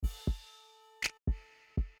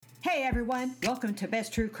Hey everyone, welcome to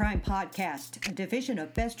Best True Crime Podcast, a division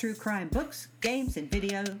of Best True Crime Books, Games, and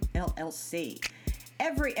Video, LLC.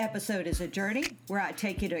 Every episode is a journey where I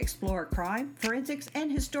take you to explore crime, forensics,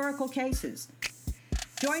 and historical cases.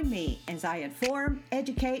 Join me as I inform,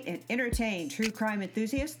 educate, and entertain true crime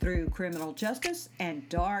enthusiasts through criminal justice and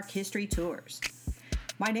dark history tours.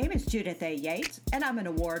 My name is Judith A. Yates, and I'm an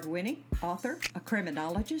award-winning author, a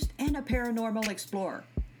criminologist, and a paranormal explorer.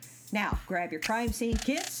 Now, grab your crime scene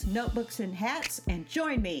kits, notebooks, and hats, and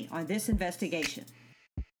join me on this investigation.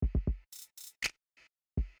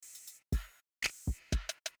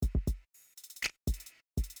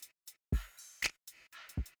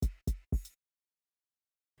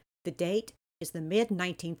 The date is the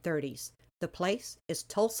mid-1930s. The place is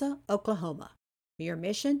Tulsa, Oklahoma. Your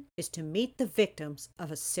mission is to meet the victims of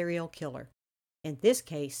a serial killer. In this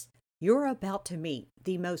case, you're about to meet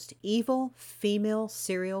the most evil female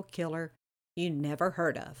serial killer you never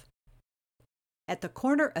heard of. At the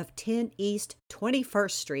corner of 10 East 21st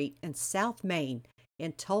Street and South Main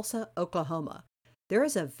in Tulsa, Oklahoma, there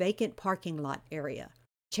is a vacant parking lot area,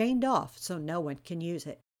 chained off so no one can use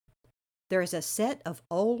it. There is a set of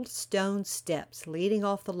old stone steps leading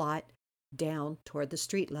off the lot down toward the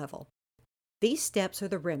street level. These steps are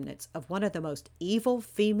the remnants of one of the most evil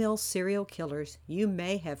female serial killers you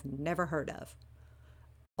may have never heard of.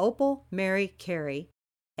 Opal Mary Carey,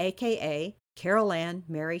 a.k.a. Carolann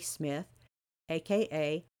Mary Smith,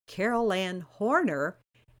 a.k.a. Carolann Horner,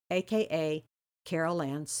 a.k.a.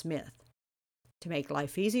 Carolann Smith. To make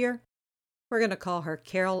life easier, we're going to call her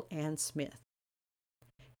Carolann Smith.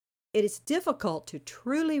 It is difficult to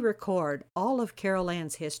truly record all of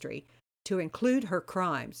Carolann's history to include her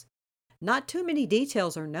crimes. Not too many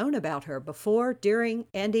details are known about her before, during,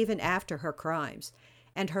 and even after her crimes,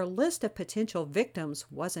 and her list of potential victims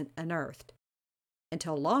wasn't unearthed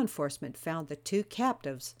until law enforcement found the two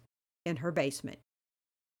captives in her basement.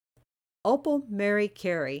 Opal Mary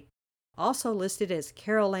Carey, also listed as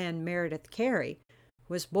Carolann Meredith Carey,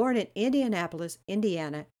 was born in Indianapolis,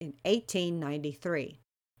 Indiana in 1893.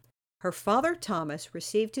 Her father, Thomas,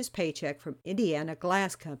 received his paycheck from Indiana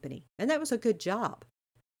Glass Company, and that was a good job.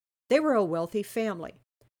 They were a wealthy family.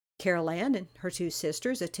 Carolann and her two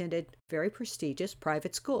sisters attended very prestigious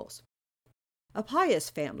private schools. A pious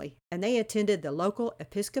family, and they attended the local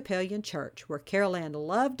Episcopalian church where Carolann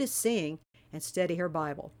loved to sing and study her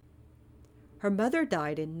Bible. Her mother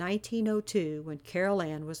died in 1902 when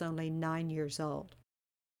Carolann was only 9 years old.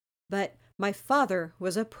 But my father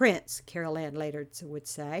was a prince, Carolann later would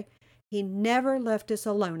say. He never left us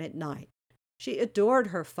alone at night. She adored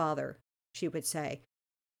her father, she would say,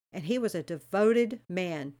 and he was a devoted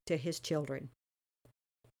man to his children.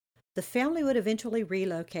 The family would eventually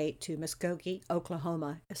relocate to Muskogee,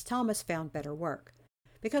 Oklahoma, as Thomas found better work,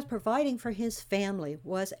 because providing for his family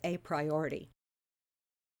was a priority.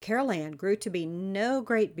 Carolann grew to be no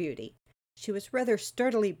great beauty. She was rather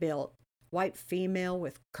sturdily built, white female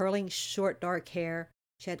with curling short dark hair.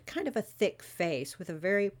 She had kind of a thick face with a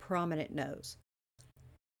very prominent nose.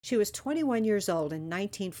 She was 21 years old in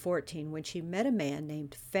 1914 when she met a man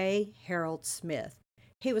named Fay Harold Smith.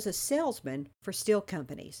 He was a salesman for steel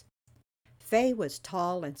companies. Fay was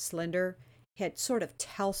tall and slender, had sort of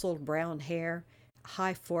tousled brown hair, a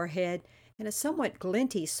high forehead, and a somewhat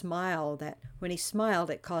glinty smile that, when he smiled,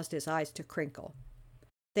 it caused his eyes to crinkle.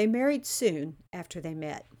 They married soon after they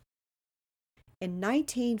met. In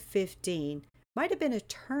 1915, might have been a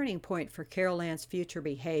turning point for Carolann's future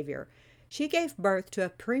behavior. She gave birth to a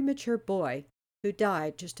premature boy who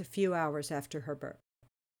died just a few hours after her birth.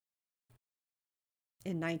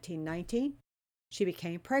 In 1919, she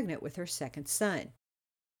became pregnant with her second son.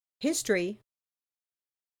 History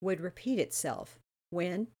would repeat itself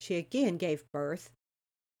when she again gave birth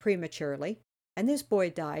prematurely, and this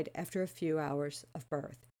boy died after a few hours of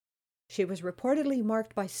birth. She was reportedly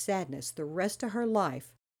marked by sadness the rest of her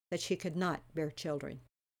life that she could not bear children.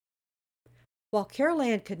 While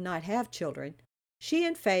Carolann could not have children, she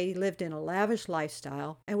and Fay lived in a lavish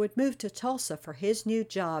lifestyle and would move to Tulsa for his new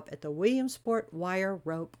job at the Williamsport Wire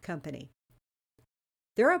Rope Company.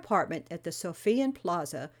 Their apartment at the Sophian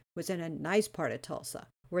Plaza was in a nice part of Tulsa,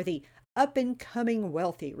 where the up-and-coming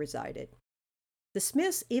wealthy resided. The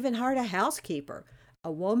Smiths even hired a housekeeper,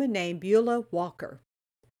 a woman named Beulah Walker.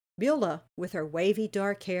 Beulah, with her wavy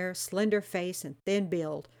dark hair, slender face, and thin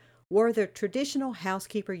build, wore the traditional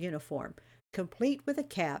housekeeper uniform, complete with a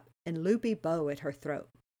cap and loopy bow at her throat.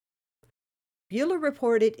 Beulah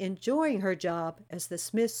reported enjoying her job as the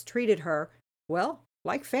Smiths treated her, well,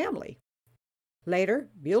 like family. Later,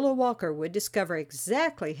 Beulah Walker would discover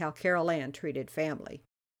exactly how Carolann treated family,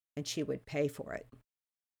 and she would pay for it.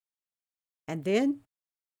 And then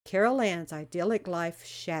Carolann's idyllic life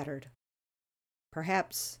shattered.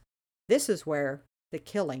 Perhaps this is where the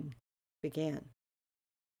killing began.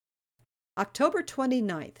 October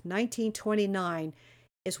 29th, 1929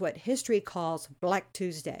 is what history calls Black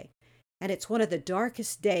Tuesday, and it's one of the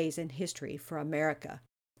darkest days in history for America.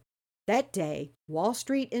 That day, Wall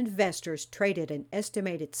Street investors traded an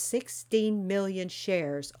estimated 16 million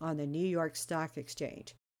shares on the New York Stock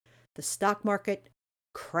Exchange. The stock market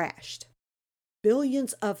crashed.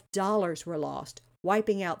 Billions of dollars were lost,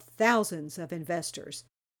 wiping out thousands of investors.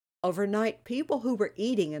 Overnight, people who were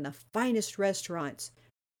eating in the finest restaurants,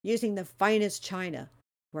 using the finest china,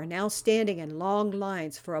 were now standing in long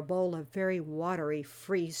lines for a bowl of very watery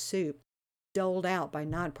free soup doled out by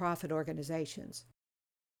nonprofit organizations.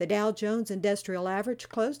 The Dow Jones Industrial Average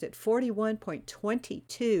closed at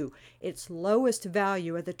 41.22, its lowest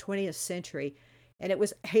value of the 20th century, and it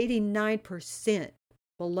was 89%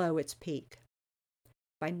 below its peak.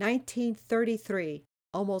 By 1933,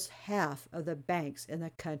 almost half of the banks in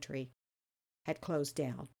the country had closed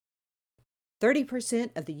down.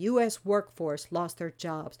 30% of the U.S. workforce lost their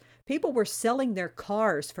jobs. People were selling their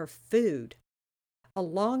cars for food.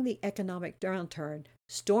 Along the economic downturn,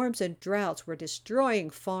 storms and droughts were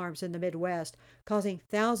destroying farms in the Midwest, causing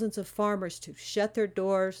thousands of farmers to shut their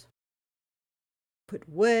doors, put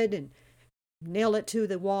wood and nail it to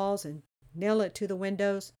the walls and nail it to the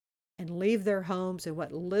windows, and leave their homes and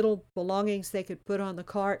what little belongings they could put on the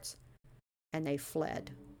carts, and they fled.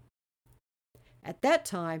 At that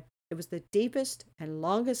time, it was the deepest and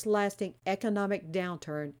longest-lasting economic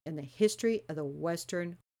downturn in the history of the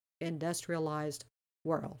Western industrialized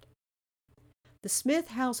world. The Smith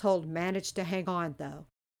household managed to hang on, though,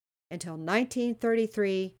 until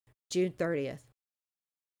 1933, June 30th.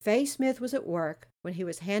 Fay Smith was at work when he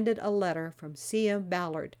was handed a letter from C.M.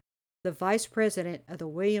 Ballard, the vice president of the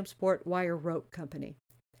Williamsport Wire Rope Company.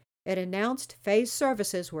 It announced Fay's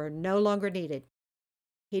services were no longer needed.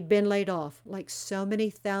 He'd been laid off, like so many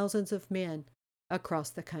thousands of men across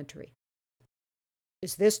the country.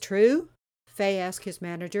 "Is this true?" Fay asked his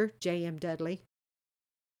manager, J.M. Dudley.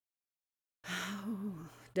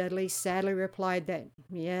 Dudley sadly replied that,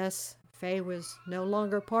 yes, Fay was no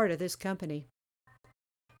longer part of this company.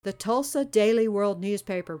 The Tulsa Daily World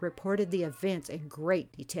newspaper reported the events in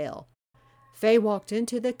great detail. Fay walked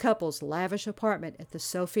into the couple's lavish apartment at the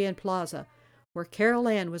Sophian Plaza, where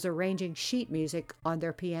Carolann was arranging sheet music on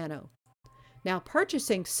their piano. Now,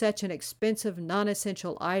 purchasing such an expensive,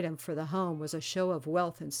 non-essential item for the home was a show of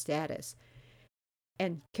wealth and status,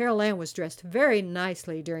 and Carolann was dressed very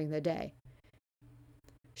nicely during the day.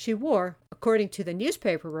 She wore, according to the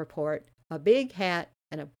newspaper report, a big hat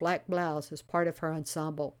and a black blouse as part of her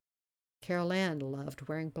ensemble. Carolann loved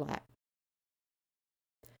wearing black.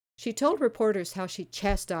 She told reporters how she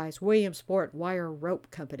chastised Williamsport Wire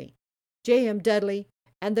Rope Company, J.M. Dudley,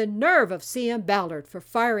 and the nerve of C.M. Ballard for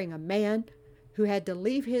firing a man who had to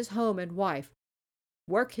leave his home and wife,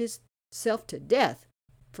 work himself to death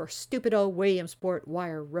for stupid old Williamsport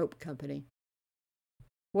Wire Rope Company.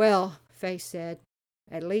 "Well," Fay said,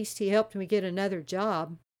 "at least he helped me get another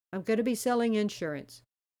job. I'm going to be selling insurance.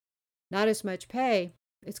 Not as much pay.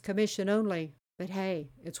 It's commission only. But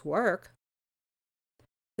hey, it's work."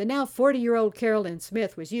 The now 40-year-old Carolann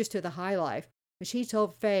Smith was used to the high life, and she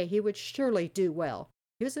told Fay he would surely do well.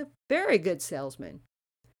 He was a very good salesman.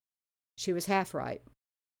 She was half right.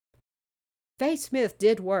 Fay Smith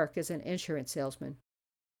did work as an insurance salesman,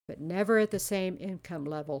 but never at the same income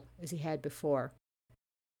level as he had before.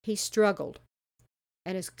 He struggled,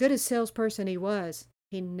 and as good a salesperson he was,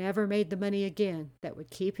 he never made the money again that would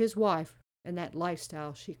keep his wife in that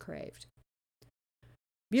lifestyle she craved.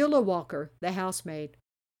 Beulah Walker, the housemaid,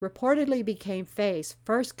 reportedly became Fay's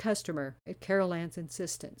first customer at Carolann's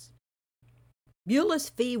insistence. Beulah's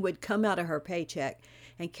fee would come out of her paycheck,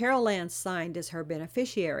 and Carolann signed as her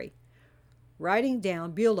beneficiary. Writing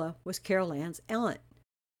down Beulah was Carolann's aunt.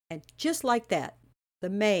 And just like that, the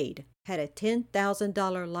maid had a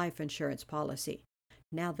 $10,000 life insurance policy.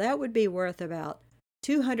 Now that would be worth about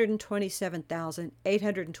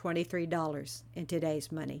 $227,823 in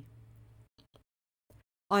today's money.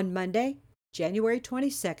 On Monday, January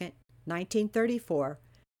 22nd, 1934,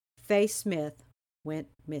 Fay Smith went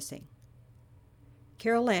missing.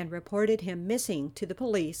 Carolann reported him missing to the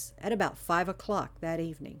police at about 5 o'clock that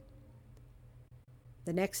evening.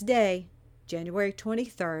 The next day, January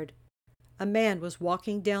 23rd, a man was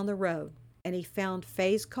walking down the road, and he found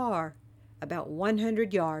Fay's car about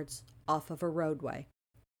 100 yards off of a roadway.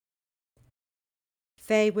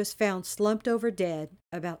 Fay was found slumped over dead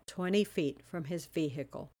about 20 feet from his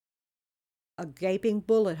vehicle. A gaping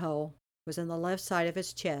bullet hole was in the left side of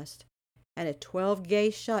his chest, and a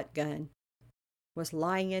 12-gauge shotgun was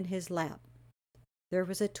lying in his lap. There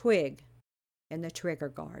was a twig in the trigger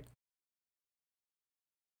guard.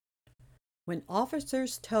 When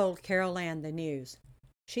officers told Carolann the news,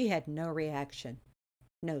 she had no reaction.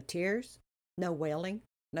 No tears, no wailing,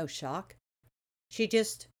 no shock. She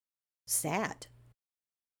just sat.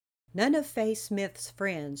 None of Faye Smith's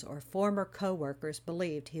friends or former co-workers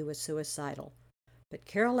believed he was suicidal, but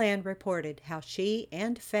Carolann reported how she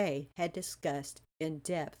and Faye had discussed in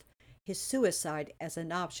depth his suicide as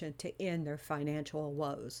an option to end their financial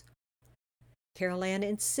woes. Carolann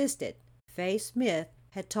insisted Faye Smith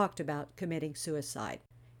had talked about committing suicide,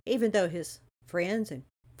 even though his friends and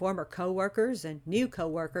former co-workers and new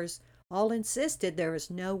co-workers all insisted there was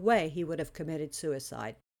no way he would have committed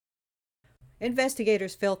suicide.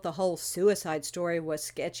 Investigators felt the whole suicide story was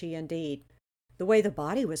sketchy indeed. The way the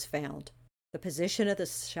body was found, the position of the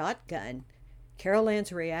shotgun,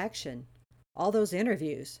 Carolann's reaction, all those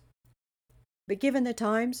interviews. But given the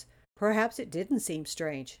times, perhaps it didn't seem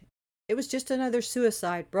strange. It was just another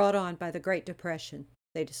suicide brought on by the Great Depression,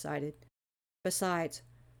 they decided. Besides,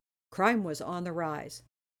 crime was on the rise.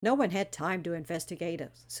 No one had time to investigate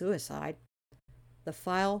a suicide. The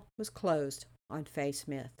file was closed on Faye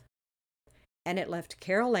Smith, and it left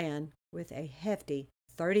Carolann with a hefty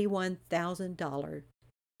 $31,000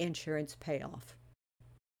 insurance payoff.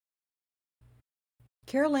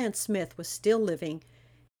 Carolann Smith was still living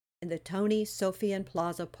in the Tony Sofian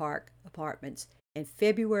Plaza Park apartments in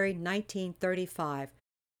February 1935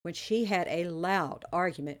 when she had a loud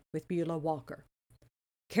argument with Beulah Walker.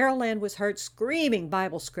 Carolann was heard screaming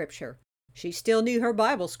Bible scripture. She still knew her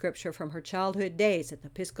Bible scripture from her childhood days at the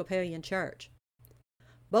Episcopalian Church.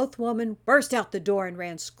 Both women burst out the door and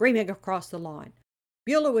ran screaming across the lawn.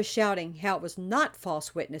 Beulah was shouting how it was not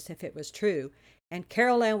false witness if it was true, and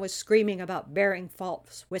Carolann was screaming about bearing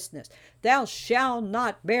false witness. Thou shalt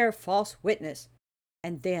not bear false witness.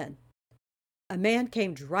 And then a man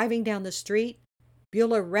came driving down the street.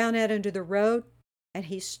 Beulah ran out into the road, and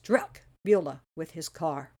he struck Beulah with his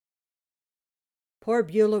car. Poor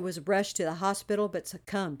Beulah was rushed to the hospital but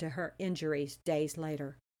succumbed to her injuries days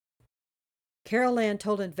later. Carolann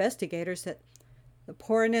told investigators that the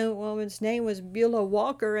poor woman's name was Beulah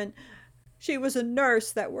Walker, and she was a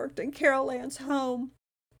nurse that worked in Carolann's home.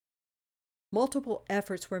 Multiple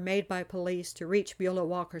efforts were made by police to reach Beulah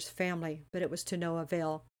Walker's family, but it was to no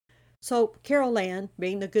avail. So Carolann,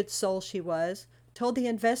 being the good soul she was, told the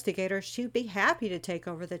investigators she would be happy to take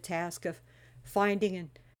over the task of finding and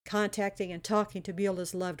contacting and talking to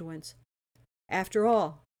Beulah's loved ones. After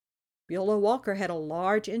all, Beulah Walker had a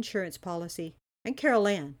large insurance policy, and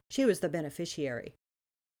Carolann, she was the beneficiary.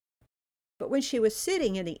 But when she was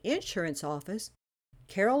sitting in the insurance office,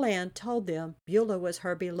 Carolann told them Beulah was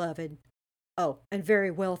her beloved, and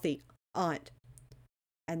very wealthy aunt,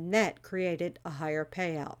 and that created a higher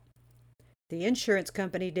payout. The insurance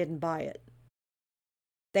company didn't buy it.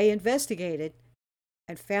 They investigated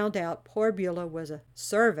and found out poor Beulah was a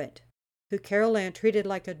servant who Carolann treated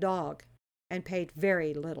like a dog and paid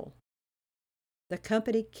very little. The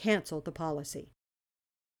company canceled the policy.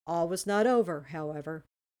 All was not over, however.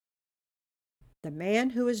 The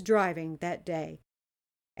man who was driving that day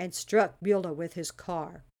and struck Beulah with his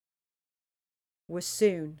car was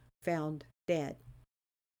soon found dead.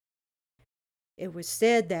 It was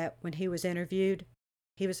said that when he was interviewed,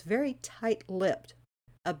 he was very tight-lipped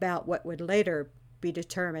about what would later be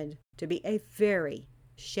determined to be a very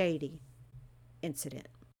shady incident.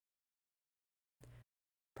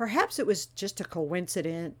 Perhaps it was just a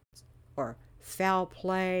coincidence or foul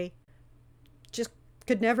play, just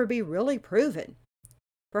could never be really proven.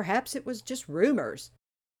 Perhaps it was just rumors.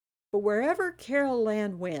 But wherever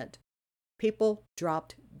Carolann went, people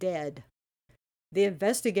dropped dead. The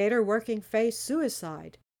investigator working faced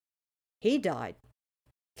suicide. He died.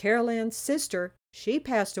 Carolann's sister, she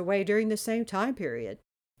passed away during the same time period.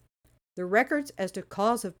 The records as to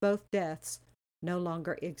cause of both deaths no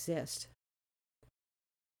longer exist.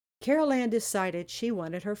 Carolann decided she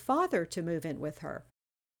wanted her father to move in with her.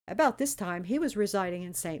 About this time, he was residing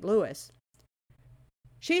in St. Louis.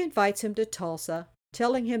 She invites him to Tulsa,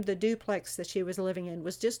 telling him the duplex that she was living in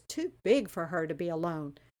was just too big for her to be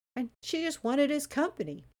alone, and she just wanted his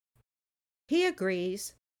company. He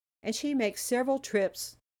agrees, and she makes several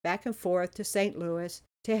trips back and forth to St. Louis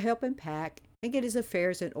to help him pack and get his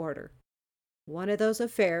affairs in order. One of those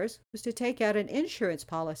affairs was to take out an insurance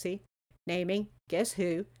policy, naming, guess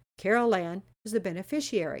who, Carolann as the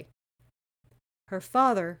beneficiary. Her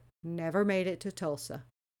father never made it to Tulsa.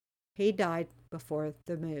 He died before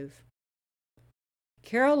the move.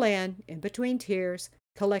 Carolann, in between tears,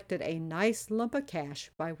 collected a nice lump of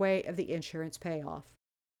cash by way of the insurance payoff.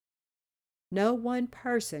 No one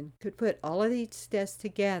person could put all of these deaths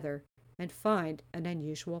together and find an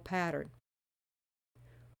unusual pattern.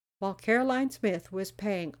 While Carolann Smith was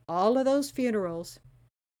paying all of those funerals,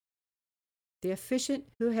 the officiant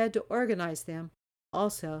who had to organize them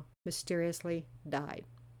also mysteriously died.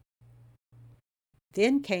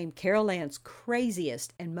 Then came Carolann's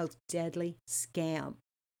craziest and most deadly scam.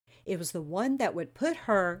 It was the one that would put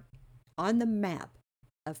her on the map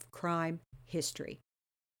of crime history.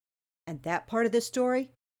 And that part of the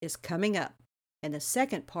story is coming up in the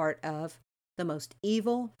second part of The Most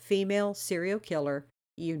Evil Female Serial Killer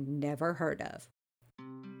You Never Heard of.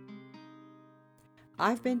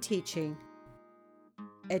 I've been teaching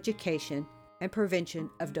education and prevention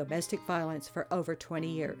of domestic violence for over 20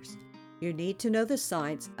 years. You need to know the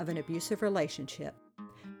signs of an abusive relationship.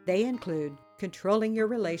 They include controlling your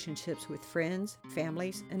relationships with friends,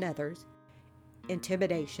 families, and others,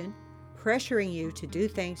 intimidation, pressuring you to do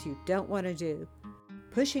things you don't want to do,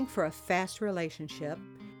 pushing for a fast relationship,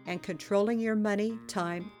 and controlling your money,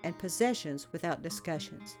 time, and possessions without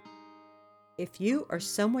discussions. If you or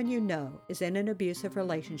someone you know is in an abusive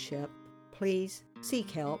relationship, please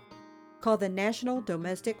seek help. Call the National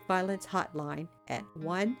Domestic Violence Hotline at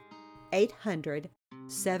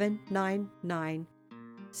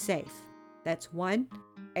 1-800-799-SAFE. That's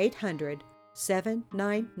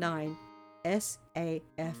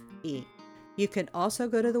 1-800-799-SAFE. You can also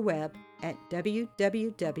go to the web at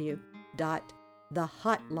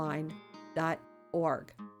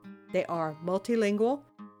www.thehotline.org. They are multilingual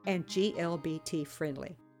and GLBT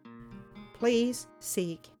friendly. Please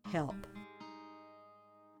seek help.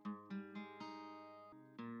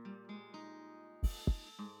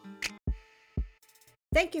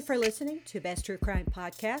 Thank you for listening to Best True Crime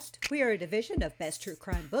Podcast. We are a division of Best True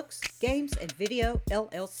Crime Books, Games, and Video,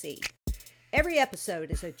 LLC. Every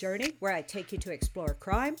episode is a journey where I take you to explore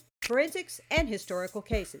crime, forensics, and historical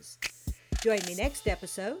cases. Join me next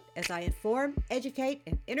episode as I inform, educate,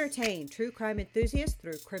 and entertain true crime enthusiasts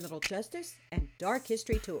through criminal justice and dark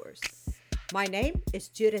history tours. My name is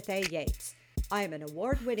Judith A. Yates. I am an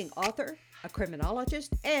award-winning author, a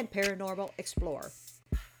criminologist, and paranormal explorer.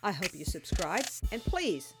 I hope you subscribe, and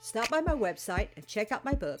please stop by my website and check out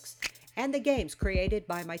my books and the games created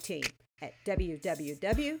by my team at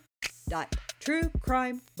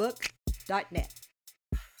www.truecrimebook.net.